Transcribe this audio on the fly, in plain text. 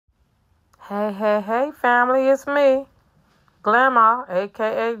Hey, hey, hey, family, it's me, Grandma,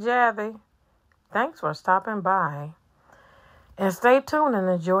 aka Jathy. Thanks for stopping by. And stay tuned and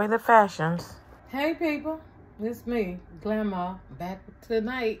enjoy the fashions. Hey, people, it's me, Grandma, back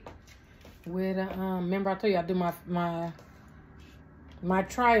tonight with, remember I told you I do my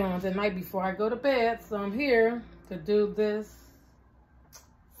try-ons at night before I go to bed. So I'm here to do this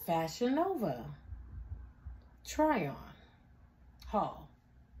Fashion Nova try-on haul.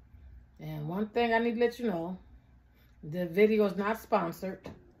 And one thing I need to let you know, the video is not sponsored,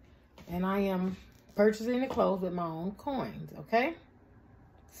 and I am purchasing the clothes with my own coins, okay?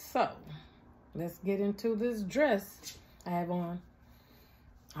 So, let's get into this dress I have on.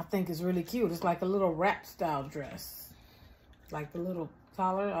 I think it's really cute. It's like a little wrap style dress. Like the little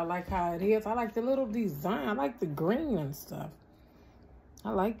collar, I like how it is. I like the little design. I like the green and stuff. I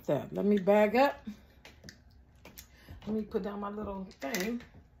like that. Let me bag up. Let me put down my little thing.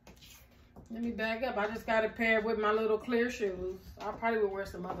 Let me bag up. I just got it paired with my little clear shoes. I probably will wear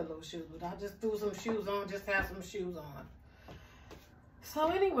some other little shoes, but I just threw some shoes on, just have some shoes on. So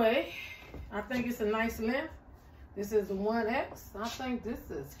anyway, I think it's a nice length. This is a 1X. I think this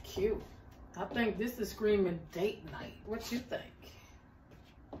is cute. I think this is screaming date night. What you think?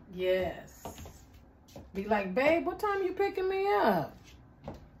 Yes. Be like, babe, what time you picking me up?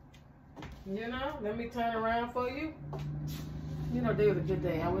 You know, let me turn around for you. You know, today was a good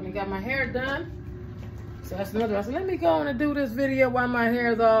day. I went and got my hair done. So that's another. I said, let me go on and do this video while my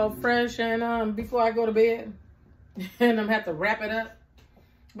hair is all fresh and before I go to bed. And I'm gonna have to wrap it up.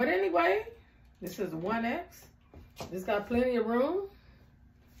 But anyway, this is 1X. It's got plenty of room.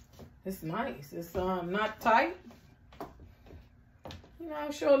 It's nice. It's not tight. You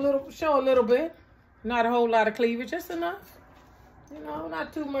know, show a little bit. Not a whole lot of cleavage, just enough. You know,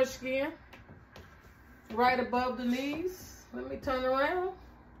 not too much skin. Right above the knees. Let me turn around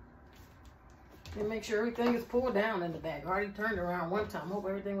and make sure everything is pulled down in the back. I already turned around one time. Hope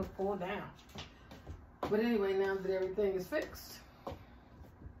everything was pulled down. But anyway, now that everything is fixed,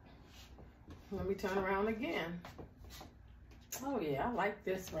 let me turn around again. Oh yeah, I like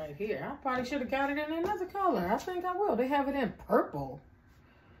this right here. I probably should have got it in another color. I think I will. They have it in purple.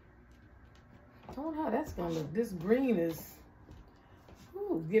 I don't know how that's gonna look. This green is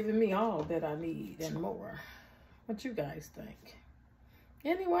giving me all that I need and more. What you guys think?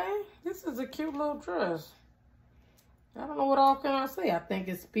 Anyway, this is a cute little dress. I don't know what all can I say. I think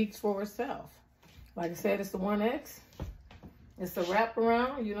it speaks for itself. Like I said, it's the 1X. It's a wrap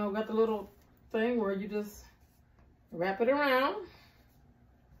around. You know, got the little thing where you just wrap it around.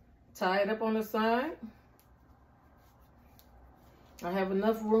 Tie it up on the side. I have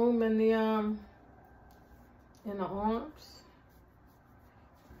enough room in the arms.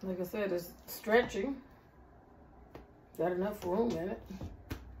 Like I said, it's stretchy. Got enough room in it.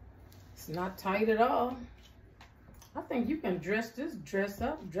 It's not tight at all. I think you can dress it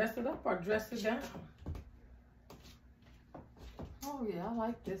up or dress it down. Oh yeah, I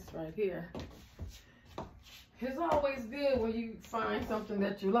like this right here. It's always good when you find something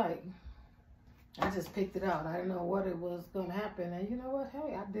that you like. I just picked it out. I didn't know what it was gonna happen, and you know what?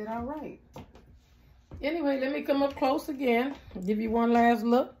 Hey, I did all right. Anyway, let me come up close again. Give you one last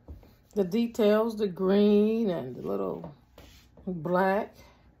look. The details, the green and the little black.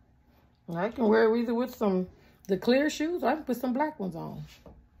 I can wear it either with the clear shoes, or I can put some black ones on.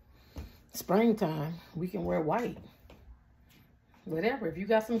 Springtime, we can wear white. Whatever. If you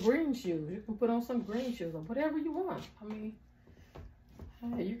got some green shoes, you can put on some green shoes or whatever you want. I mean,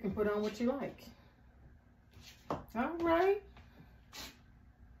 hey, you can put on what you like. All right.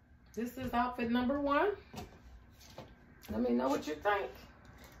 This is outfit number 1. Let me know what you think.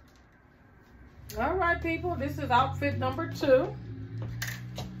 All right, people, this is outfit number 2.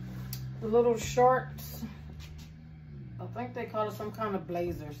 The little shorts. I think they call it some kind of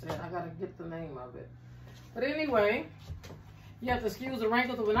blazer set. I gotta get the name of it. But anyway, you have to excuse the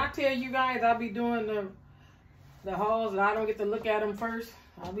wrinkles. When I tell you guys I'll be doing the hauls and I don't get to look at them first,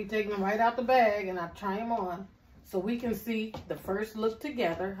 I'll be taking them right out the bag and I try them on so we can see the first look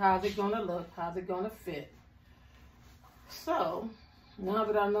together. How's it gonna look? How's it gonna fit? So, now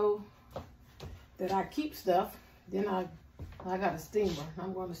that I know that I keep stuff, then I got a steamer.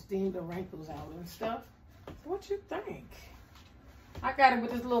 I'm going to steam the wrinkles out and stuff. What you think? I got it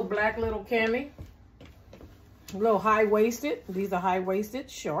with this little black little cami. A little high-waisted. These are high-waisted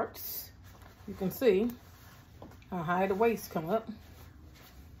shorts. You can see how high the waist come up.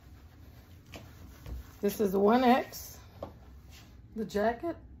 This is the 1X. The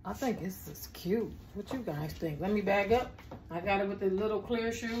jacket, I think this is cute. What you guys think? Let me bag up. I got it with the little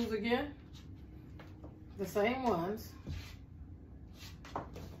clear shoes again. The same ones.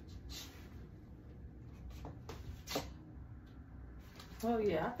 Oh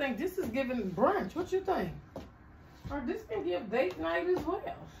yeah, I think this is giving brunch. What you think? Or this can give date night as well.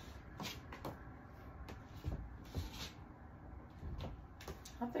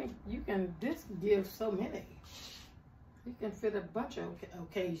 I think this gives so many. You can fit a bunch of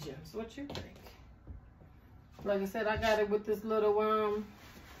occasions. What you think? Like I said, I got it with this little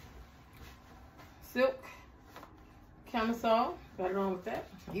silk camisole. Got it on with that.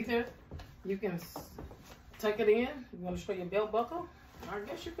 Either you can tuck it in. You want to show your belt buckle? I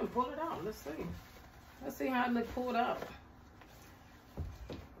guess you can pull it out. Let's see. Let's see how it looks pulled out.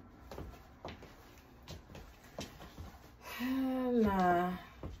 Nah.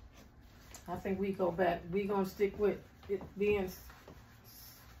 I think we go back. We gonna stick with it being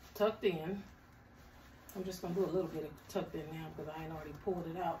tucked in. I'm just gonna do a little bit of tucked in now because I ain't already pulled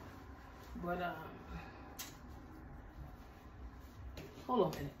it out. But hold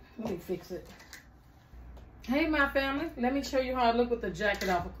on a minute. Let me fix it. Hey, my family. Let me show you how I look with the jacket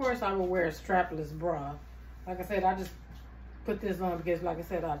off. Of course, I will wear a strapless bra. Like I said, I just put this on because, like I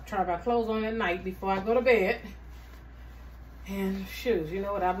said, I try my clothes on at night before I go to bed. And shoes, you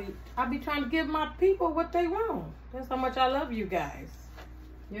know what? I'll be trying to give my people what they want. That's how much I love you guys.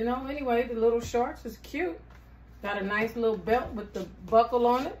 You know, anyway, the little shorts is cute. Got a nice little belt with the buckle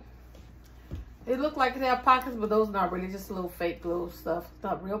on it. It looked like it had pockets, but those are not really, just little fake little stuff. It's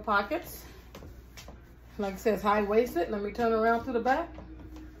not real pockets. Like it says high-waisted. Let me turn around to the back.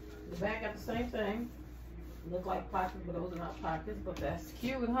 The back got the same thing. Look like pockets, but those are not pockets. But that's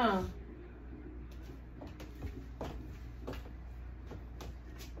cute, huh?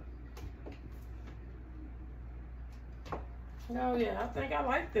 Oh yeah, I think I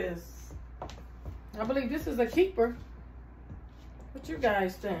like this. I believe this is a keeper. What you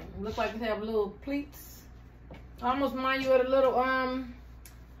guys think? Look like it have little pleats. Almost remind you of the little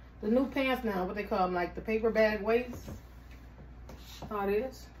the new pants now. What they call them, like the paper bag waist. How it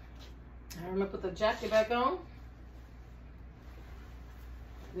is. I'm gonna put the jacket back on.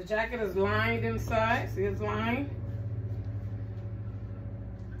 The jacket is lined inside. See, it's lined.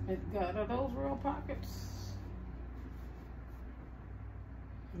 It got, are those real pockets?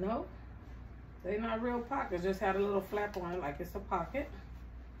 No, they're not real pockets. Just had a little flap on it like it's a pocket.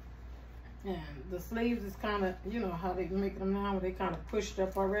 And the sleeves is kind of, you know how they make them now, where they kind of pushed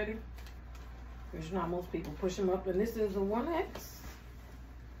up already. Because not most people push them up. And this is a 1X.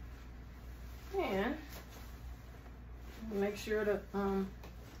 And make sure that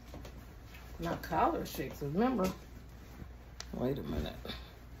not collar shakes. Remember, wait a minute.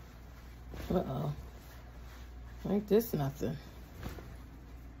 Uh-oh. Ain't this nothing?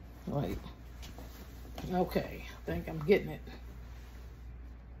 Wait. Okay, I think I'm getting it.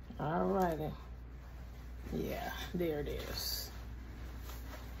 All righty. Yeah, there it is.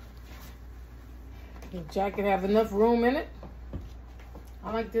 The jacket have enough room in it.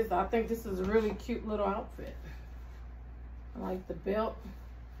 I like this. I think this is a really cute little outfit. I like the belt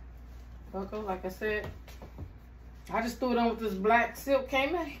buckle. Like I said, I just threw it on with this black silk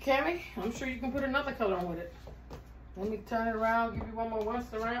cami. I'm sure you can put another color on with it. Let me turn it around, give you one more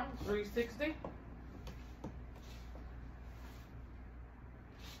once around, 360.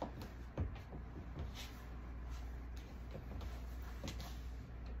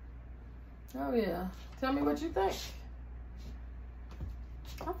 Oh yeah, tell me what you think.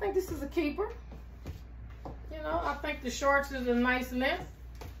 I think this is a keeper. You know, I think the shorts is a nice length,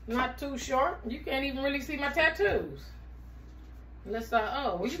 not too short. You can't even really see my tattoos. Unless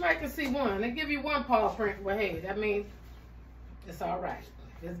oh, well, you might can see one. They give you one paw print. Well, hey, that means it's all right.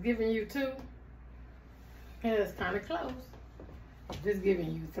 It's giving you 2. Yeah, it's kind of close. Just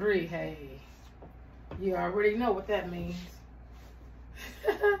giving you 3. Hey, you already know what that means.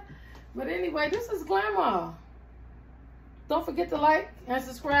 But anyway, this is Glamour. Don't forget to like and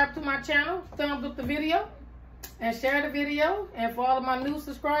subscribe to my channel. Thumbs up the video and share the video. And for all of my new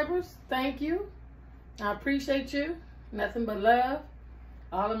subscribers, thank you. I appreciate you. Nothing but love.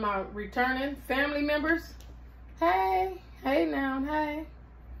 All of my returning family members. Hey now, hey.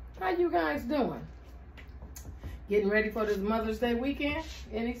 How you guys doing? Getting ready for this Mother's Day weekend?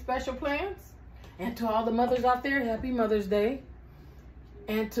 Any special plans? And to all the mothers out there, happy Mother's Day.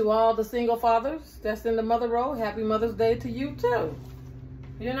 And to all the single fathers that's in the mother row, happy Mother's Day to you too.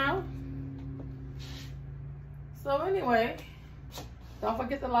 You know? So anyway, don't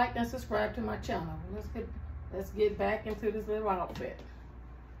forget to like and subscribe to my channel. Let's get back into this little outfit.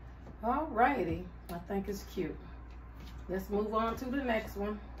 Alrighty, I think it's cute. Let's move on to the next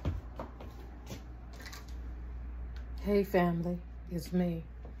one. Hey family, it's me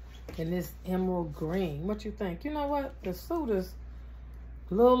in this emerald green. What you think? You know what? The suit is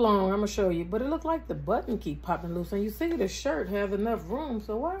A little long, I'm gonna show you. But it looked like the button keep popping loose. And you see the shirt has enough room,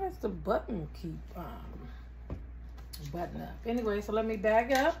 so why does the button keep button up? Anyway, so let me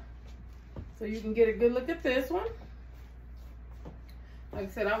bag up so you can get a good look at this one. Like I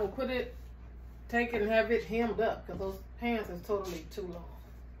said, I will put it, take it and have it hemmed up because those pants is totally too long.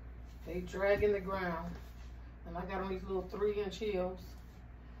 They drag in the ground. And I got on these little 3-inch heels.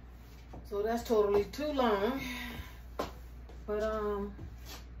 So that's totally too long. But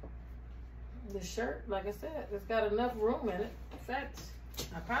the shirt, like I said, it's got enough room in it. In fact,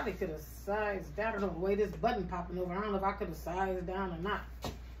 I probably could have sized down. I don't know the way this button popping over. I don't know if I could have sized down or not.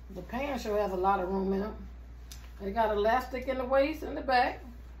 The pants sure has a lot of room in them. They got elastic in the waist and the back.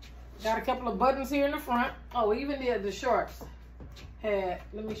 Got a couple of buttons here in the front. Oh, even the shorts had,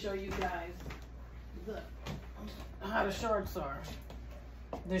 let me show you guys how the shorts are.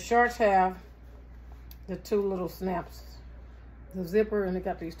 The shorts have the 2 little snaps. The zipper, and it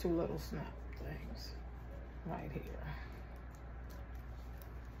got these 2 little snap things right here.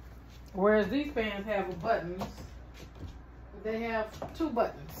 Whereas these pants have buttons. They have 2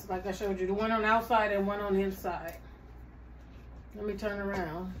 buttons, like I showed you. The one on the outside and one on the inside. Let me turn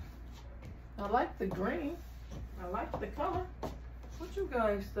around. I like the green. I like the color. What you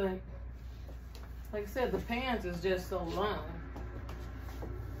guys think? Like I said, the pants is just so long.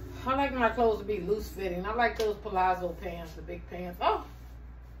 I like my clothes to be loose fitting. I like those palazzo pants, the big pants. Oh,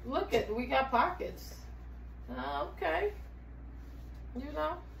 look at, we got pockets. Okay. You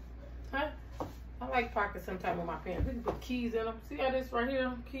know, I like pockets sometimes with my pants. You can put keys in them. See how this right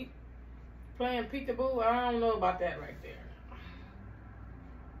here keep playing peekaboo? I don't know about that right there.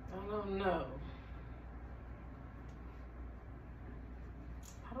 I don't know.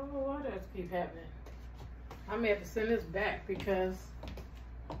 I don't know why that keep happening. I may have to send this back because,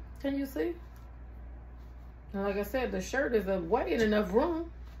 can you see? And like I said, the shirt is way in enough room.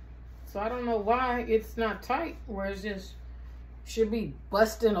 So I don't know why it's not tight where it's just should be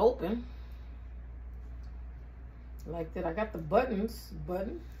busting open. Like that. I got the buttons. I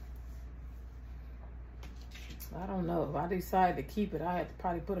don't know. If I decide to keep it, I have to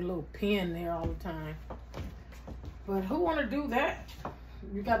probably put a little pin there all the time. But who want to do that?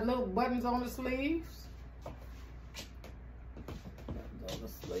 You got little buttons on the sleeves. Buttons on the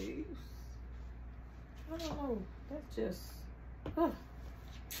sleeves. I don't know. That's just,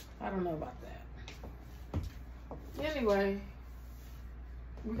 I don't know about that. Anyway,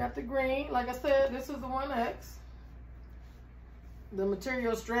 we got the green. Like I said, this is the 1X. The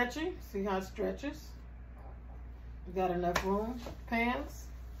material stretchy. See how it stretches? We got enough room. Pants.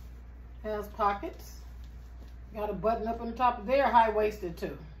 Has pockets. Got a button up on the top. They're high-waisted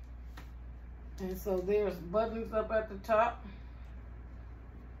too. And so there's buttons up at the top.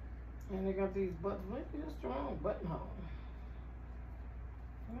 And they got these buttons. Maybe that's the wrong buttonhole.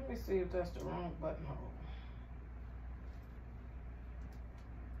 Let me see if that's the wrong buttonhole.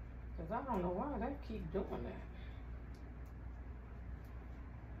 Because I don't know why they keep doing that.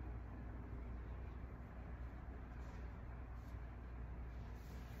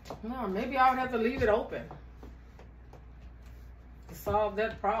 No, maybe I would have to leave it open to solve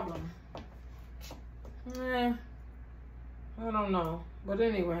that problem. I don't know. But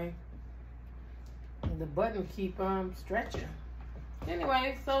anyway, the button keep stretching.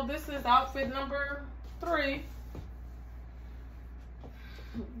 Anyway, so this is outfit number 3.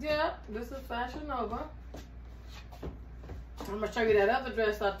 Yeah, this is Fashion Nova. I'm gonna show you that other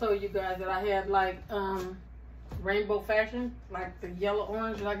dress I told you guys that I had like rainbow fashion, like the yellow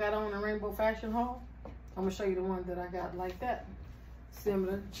orange that I got on the rainbow fashion haul. I'm gonna show you the one that I got like that,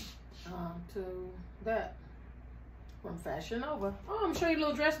 similar to that from Fashion Nova. Oh, I'm gonna show you a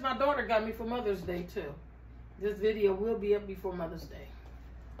little dress my daughter got me for Mother's Day too. This video will be up before Mother's Day,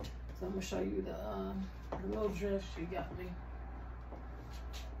 so I'm gonna show you the little dress she got me.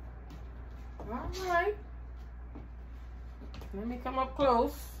 All right, let me come up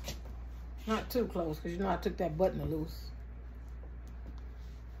close. Not too close, because you know I took that button loose.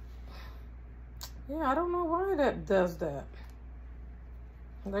 Yeah, I don't know why that does that.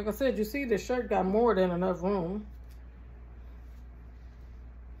 Like I said, you see the shirt got more than enough room.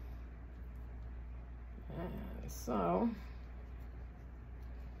 And so,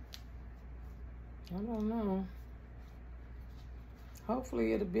 I don't know.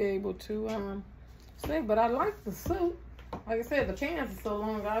 Hopefully it'll be able to stay, but I like the suit. Like I said, the pants are so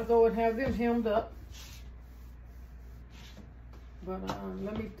long, I'll go and have them hemmed up. But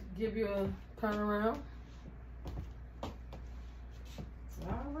let me give you a turn around. All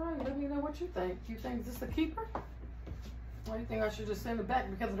right, let me know what you think. You think this a keeper? Or you think I should just send it back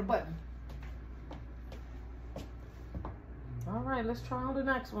because of the button? All right, let's try on the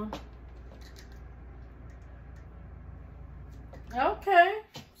next one. Okay,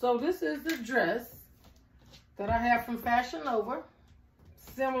 so this is the dress that I have from Fashion Nova,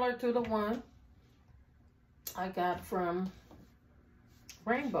 similar to the one I got from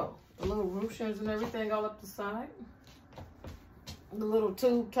Rainbow. The little ruchings and everything all up the side. The little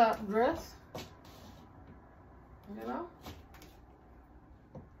tube top dress, you know.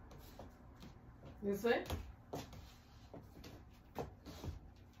 You see?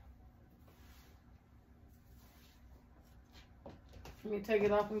 Let me take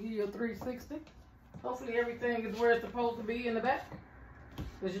it off and give you a 360. Hopefully everything is where it's supposed to be in the back.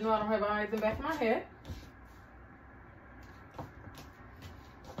 Because you know I don't have eyes in the back of my head.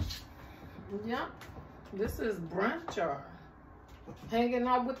 Yep. This is brunch hour. Hanging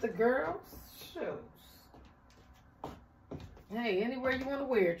out with the girls. Shoes. Hey, anywhere you want to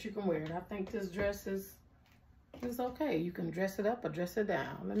wear it, you can wear it. I think this dress is okay. You can dress it up or dress it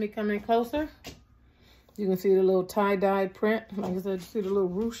down. Let me come in closer. You can see the little tie-dye print. Like I said, you see the little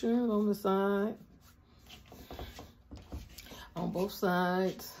ruching on the side. On both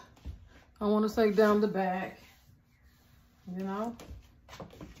sides. I want to say down the back. You know?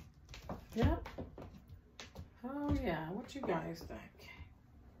 Yep. Oh, yeah. What you guys think?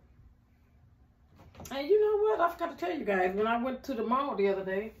 And you know what? I forgot to tell you guys. When I went to the mall the other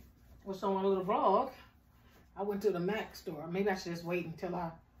day, was on my little vlog, I went to the Mac store. Maybe I should just wait until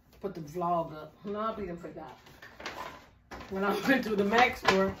I put the vlog up. No, I didn't forgot. When I went to the Mac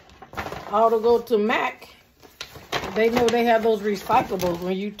store, I ought to go to Mac. They know they have those recyclables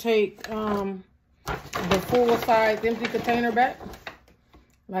when you take the full-size empty container back.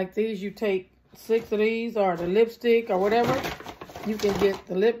 Like these, you take 6 of these or the lipstick or whatever. You can get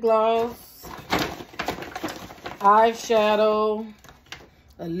the lip gloss, eyeshadow,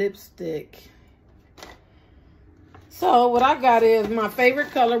 a lipstick. So what I got is my favorite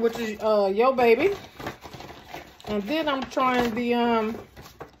color, which is Yo Baby. And then I'm trying the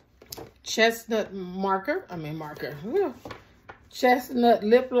chestnut marker. Chestnut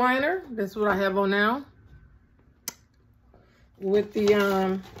lip liner. That's what I have on now. With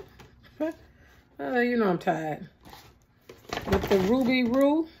the, you know I'm tired. With the Ruby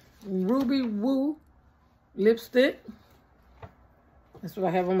Woo lipstick. That's what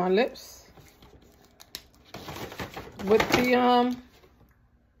I have on my lips. With the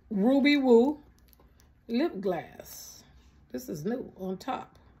Ruby Woo lip glass. This is new on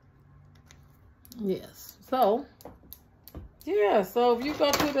top. Yes. So, yeah. So if you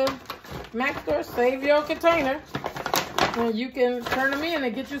go to the Mac store, save your container. And you can turn them in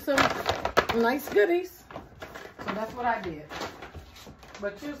and get you some nice goodies. So that's what I did.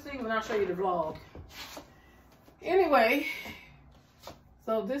 But you'll see when I show you the vlog. Anyway,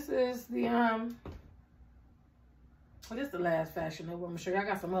 so this is the this is the last Fashion Nova. I'm gonna show you. I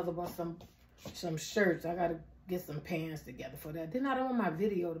got some other ones, some shirts. I gotta get some pants together for that. Then I don't want my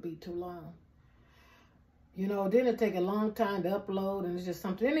video to be too long. You know, then it take a long time to upload and it's just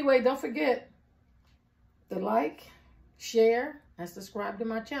something. Anyway, don't forget to like, share, and subscribe to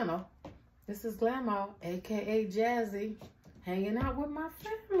my channel. This is Glamour, aka Jazzy, hanging out with my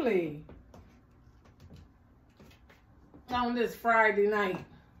family on this Friday night,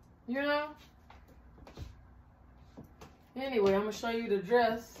 you know? Anyway, I'm gonna show you the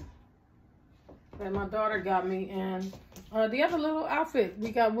dress that my daughter got me, and the other little outfit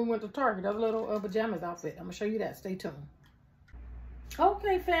we went to Target, the other little pajamas outfit. I'm gonna show you that. Stay tuned.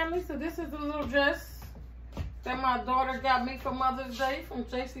 Okay, family, so this is the little dress that my daughter got me for Mother's Day from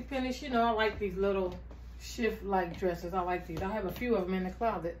JCPenney. You know, I like these little shift-like dresses. I like these. I have a few of them in the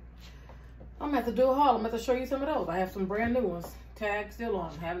closet. I'm gonna have to do a haul. I'm gonna have to show you some of those. I have some brand new ones. Tag still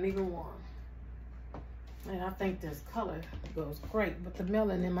on. Haven't even worn. And I think this color goes great with the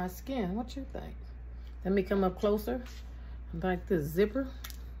melon in my skin. What you think? Let me come up closer. I like this zipper.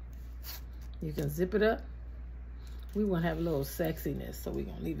 You can zip it up. We want to have a little sexiness, so we're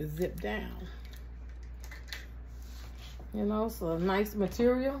gonna leave it zipped down. You know, it's a nice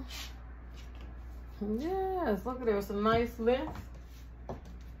material. Yes, look at it. It's a nice length.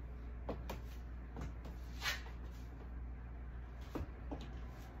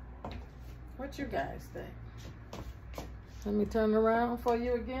 What you guys think? Let me turn around for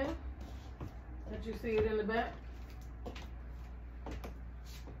you again. Let you see it in the back.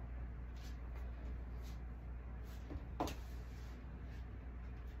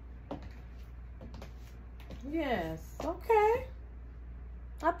 Yes, okay.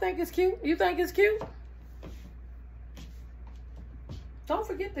 I think it's cute. You think it's cute? Don't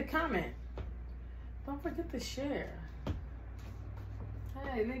forget to comment. Don't forget to share.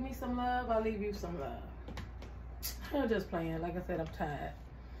 Hey, leave me some love. I'll leave you some love. I'm just playing. Like I said, I'm tired.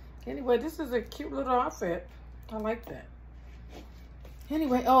 Anyway, this is a cute little outfit. I like that.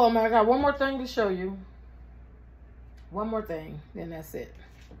 Anyway, oh my God, one more thing to show you. One more thing, then that's it.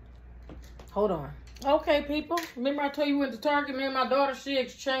 Hold on. Okay, people. Remember I told you we went to Target? Me and my daughter, she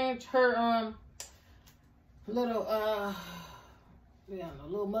exchanged her little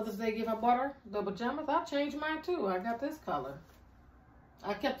little Mother's Day gift I bought her, the pajamas. I changed mine too. I got this color.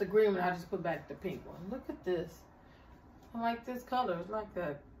 I kept the green one. I just put back the pink one. Look at this. I like this color. It's like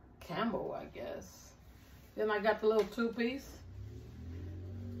a camel, I guess. Then I got the little two-piece.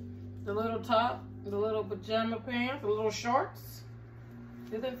 The little top. The little pajama pants. The little shorts.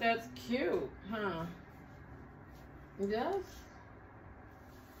 You think that's cute, huh? Yes.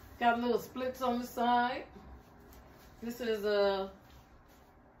 Got little splits on the side. This is a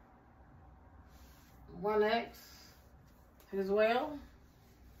 1X as well.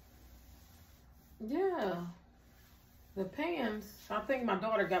 Yeah. The pants, I think my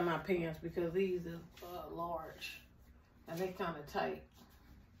daughter got my pants because these are large. And they kind of tight.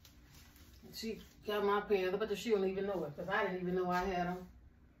 She got my pants, but she don't even know it because I didn't even know I had them.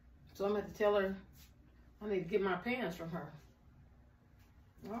 So I'm going to have to tell her I need to get my pants from her.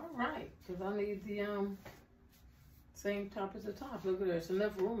 All right, because I need the same top as the top. Look at it, there's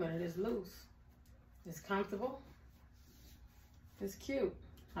enough room in it. It's loose. It's comfortable. It's cute.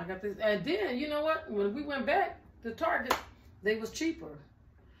 I got this. And then, you know what? When we went back to Target, they was cheaper.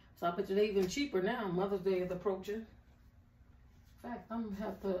 So I bet you they're even cheaper now. Mother's Day is approaching. In fact, I'm going to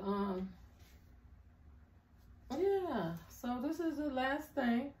have to, yeah. So this is the last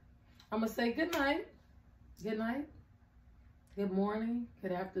thing. I'm going to say good night. Good night. Good morning.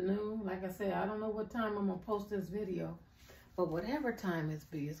 Good afternoon. Like I said, I don't know what time I'm going to post this video. But whatever time it's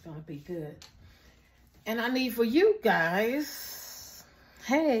going to be good. And I need for you guys,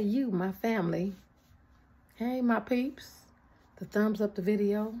 hey, you, my family, hey, my peeps, the thumbs up the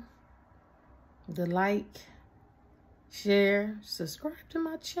video, the like, share, subscribe to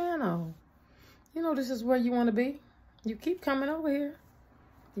my channel. You know this is where you want to be. You keep coming over here.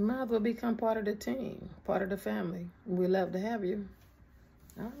 You might as well become part of the team, part of the family. We love to have you.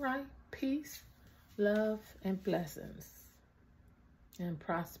 All right. Peace, love, and blessings, and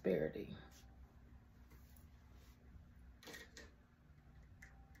prosperity.